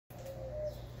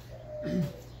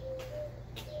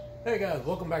Hey guys,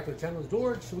 welcome back to the channel. It's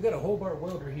George. So we got a Hobart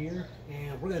welder here,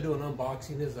 and we're going to do an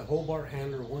unboxing. This is a Hobart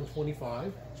Handler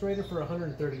 125. It's rated for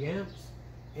 130 amps,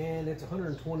 and it's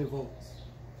 120 volts.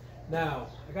 Now,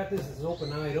 I got this as an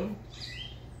open item.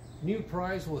 New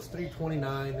price was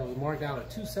 $329. It was marked out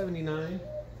at $279.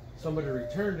 Somebody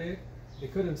returned it. They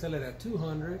couldn't sell it at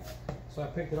 $200, so I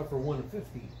picked it up for $150.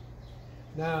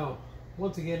 Now,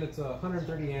 once again, it's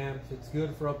 130 amps. It's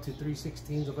good for up to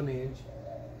 3/16 of an inch.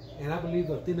 And I believe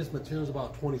the thinnest material is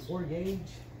about 24 gauge.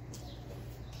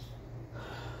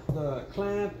 The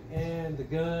clamp and the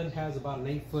gun has about an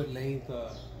 8-foot length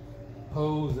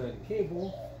hose and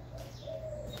cable.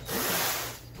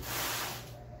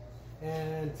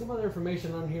 And some other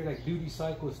information on here, like duty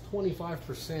cycle is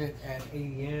 25% at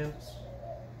 80 amps.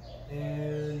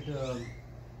 And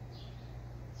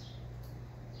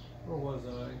where was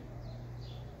I?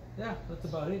 Yeah, that's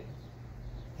about it.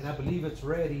 And I believe it's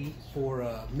ready for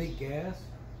MIG gas,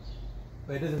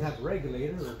 but it doesn't have a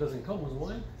regulator, or it doesn't come with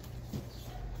one.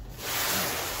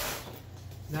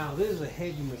 Now this is a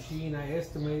heavy machine. I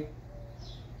estimate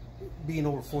being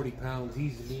over 40 pounds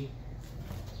easily.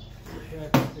 Yeah,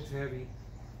 it's heavy.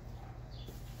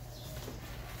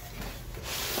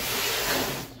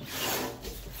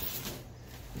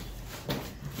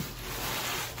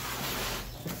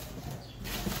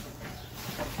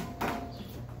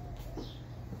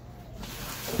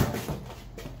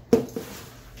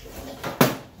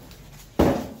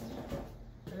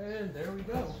 And there we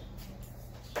go.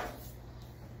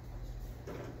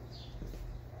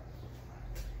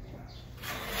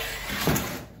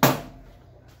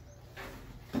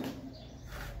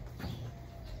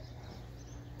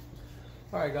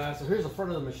 Alright guys, so here's the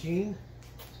front of the machine.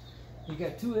 You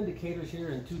got two indicators here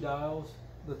and two dials.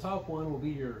 The top one will be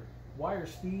your wire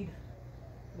speed,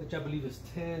 which I believe is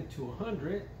 10 to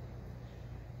 100.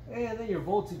 And then your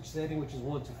voltage setting, which is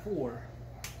 1 to 4.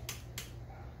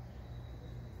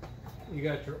 You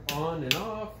got your on and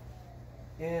off,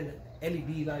 and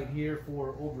LED light here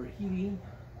for overheating,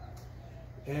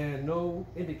 and no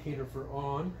indicator for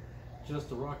on, just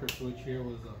the rocker switch here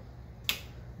with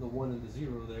the 1 and the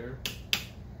 0 there.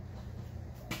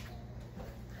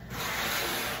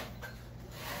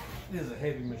 This is a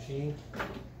heavy machine.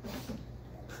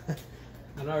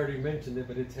 And I already mentioned it,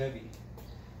 but it's heavy.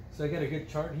 So I got a good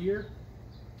chart here.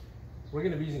 We're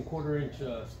going to be using 1/4 inch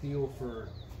steel for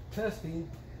testing.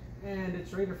 And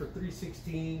it's rated for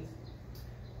 3/16,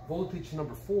 voltage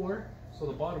number 4. So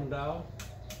the bottom dial,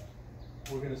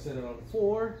 we're going to set it on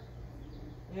 4,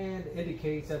 and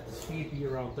indicates that the speed be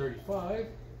around 35.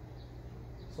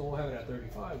 So we'll have it at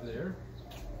 35 there.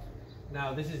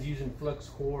 Now this is using flux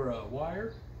core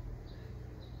wire,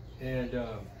 and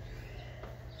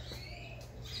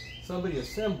somebody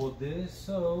assembled this.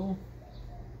 So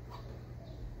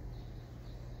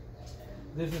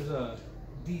this is a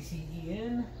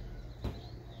DCEN.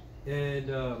 And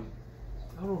I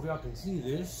don't know if y'all can see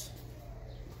this.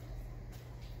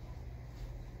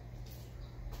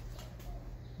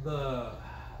 The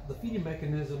feeding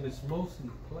mechanism is mostly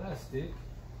plastic,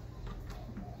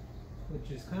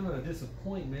 which is kind of a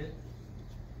disappointment.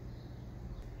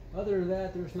 Other than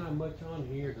that, there's not much on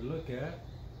here to look at.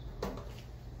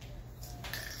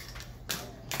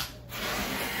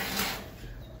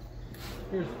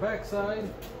 Here's the back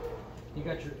side. You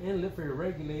got your inlet for your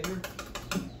regulator,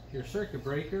 your circuit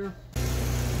breaker.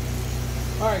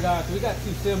 Alright guys, so we got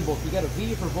two symbols. We got a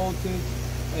V for voltage,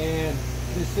 and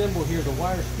this symbol here is the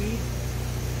wire speed.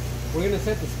 We're going to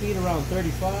set the speed around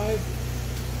 35,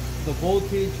 the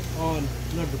voltage on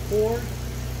number 4,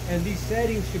 and these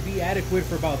settings should be adequate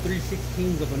for about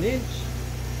 3/16 of an inch.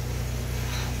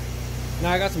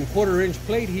 Now I got some 1/4 inch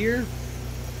plate here,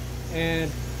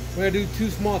 and we're going to do 2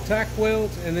 small tack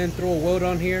welds and then throw a weld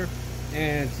on here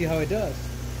and see how it does.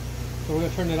 So we're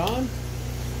going to turn it on.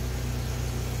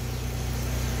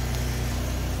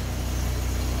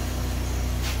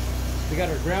 We got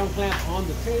our ground clamp on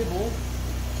the table.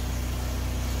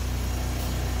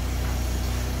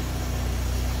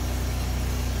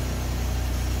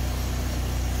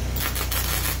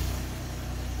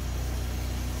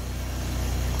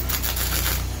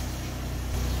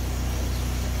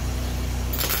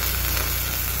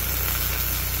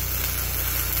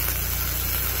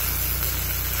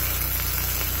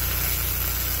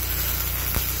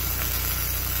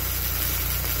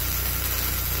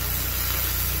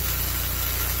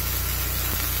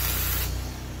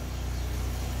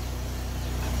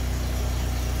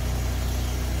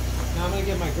 Now I'm going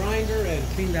to get my grinder and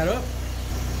clean that up.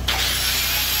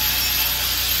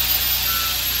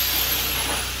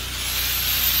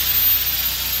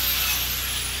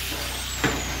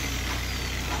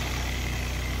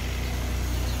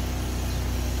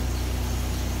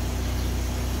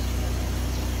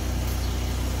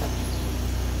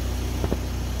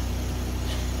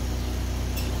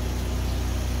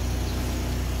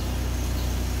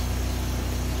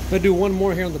 Let's do one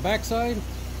more here on the back side.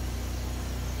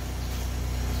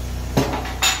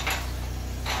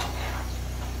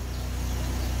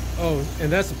 Oh, and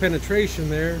that's the penetration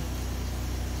there,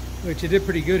 which it did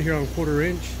pretty good here on 1/4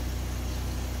 inch.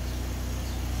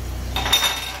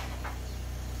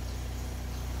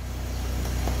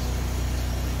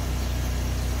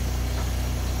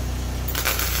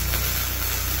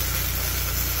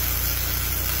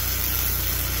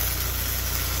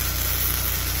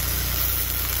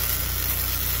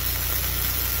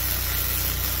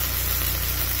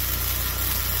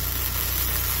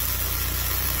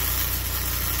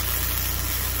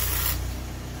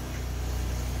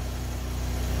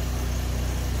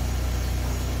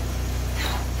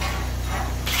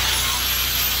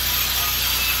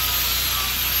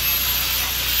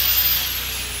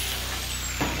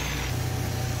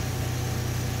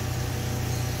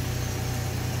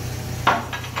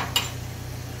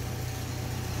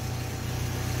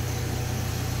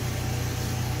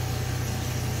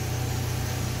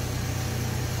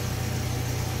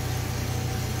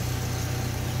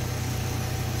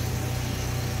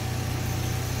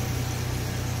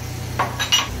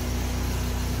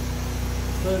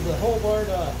 So the Hobart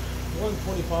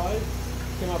 125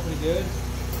 came out pretty good,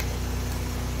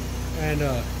 and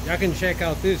y'all can check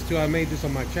out this too. I made this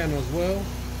on my channel as well.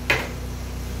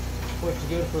 Works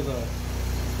good for the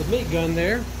MIG gun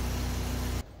there.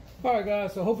 Alright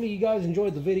guys, so hopefully you guys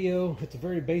enjoyed the video. It's a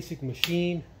very basic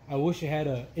machine. I wish it had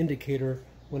an indicator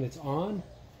when it's on.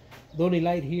 The only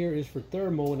light here is for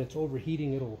thermal. When it's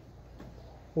overheating, it'll,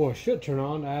 or it should turn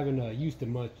on. I haven't used it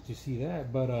much to see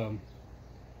that, but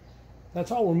that's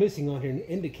all we're missing on here, an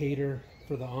indicator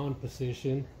for the on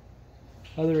position.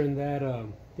 Other than that, I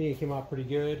think it came out pretty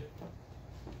good.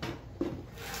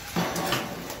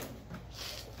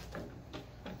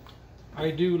 I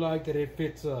do like that it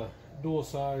fits dual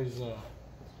size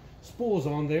spools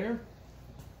on there.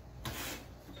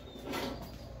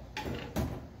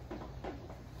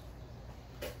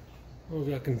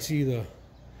 Hopefully I can see the,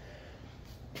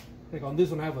 like on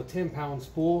this one I have a 10-pound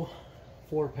spool,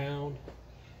 4-pound.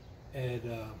 And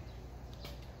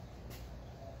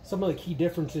some of the key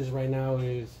differences right now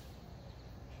is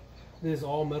this is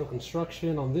all metal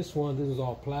construction. On this one, this is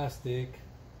all plastic.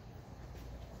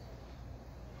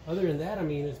 Other than that, I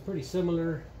mean, it's pretty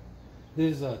similar.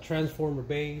 This is a transformer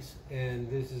base, and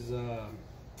this is I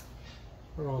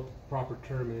don't know what the proper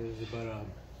term is, but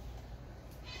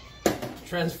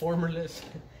transformerless.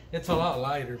 It's a lot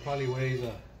lighter. Probably weighs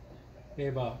maybe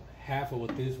about half of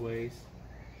what this weighs.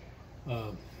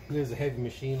 This is a heavy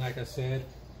machine, like I said.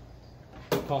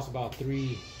 It costs about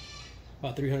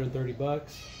 330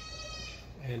 bucks.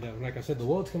 And like I said, the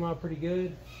welds come out pretty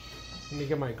good. Let me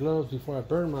get my gloves before I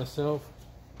burn myself.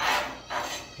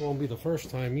 It won't be the first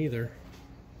time either.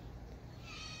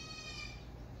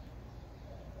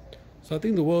 So I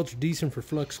think the welds are decent for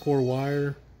flux core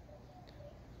wire.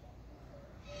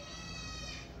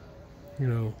 You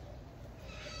know,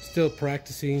 still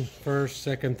practicing first,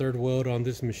 second, third weld on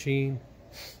this machine.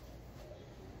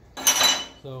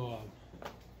 So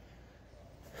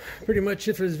pretty much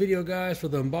it for this video, guys, for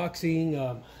the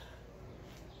unboxing.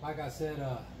 Like I said,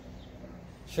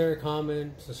 share,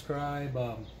 comment, subscribe.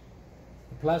 The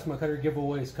plasma cutter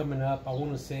giveaway is coming up, I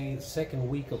want to say the second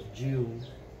week of June.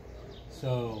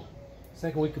 So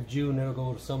second week of June, it'll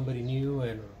go to somebody new,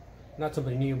 and not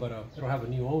somebody new, but it'll have a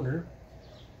new owner.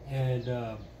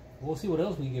 And we'll see what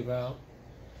else we give out.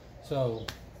 So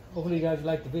hopefully you guys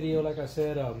liked the video, like I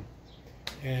said,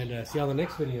 and see you on the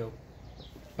next video.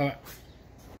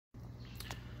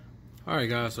 Alright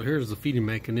guys, so here's the feeding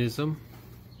mechanism.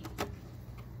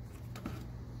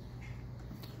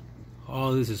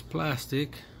 All this is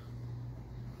plastic.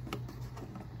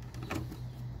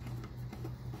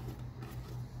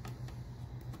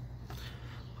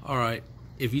 Alright,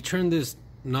 if you turn this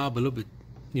knob a little bit,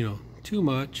 you know, too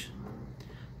much,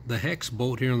 the hex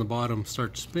bolt here on the bottom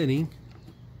starts spinning.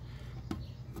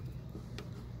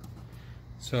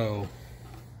 So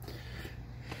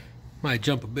might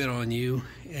jump a bit on you.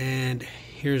 And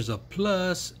here's a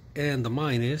plus and the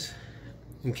minus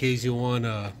in case you want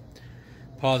a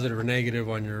positive or negative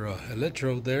on your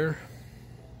electrode there.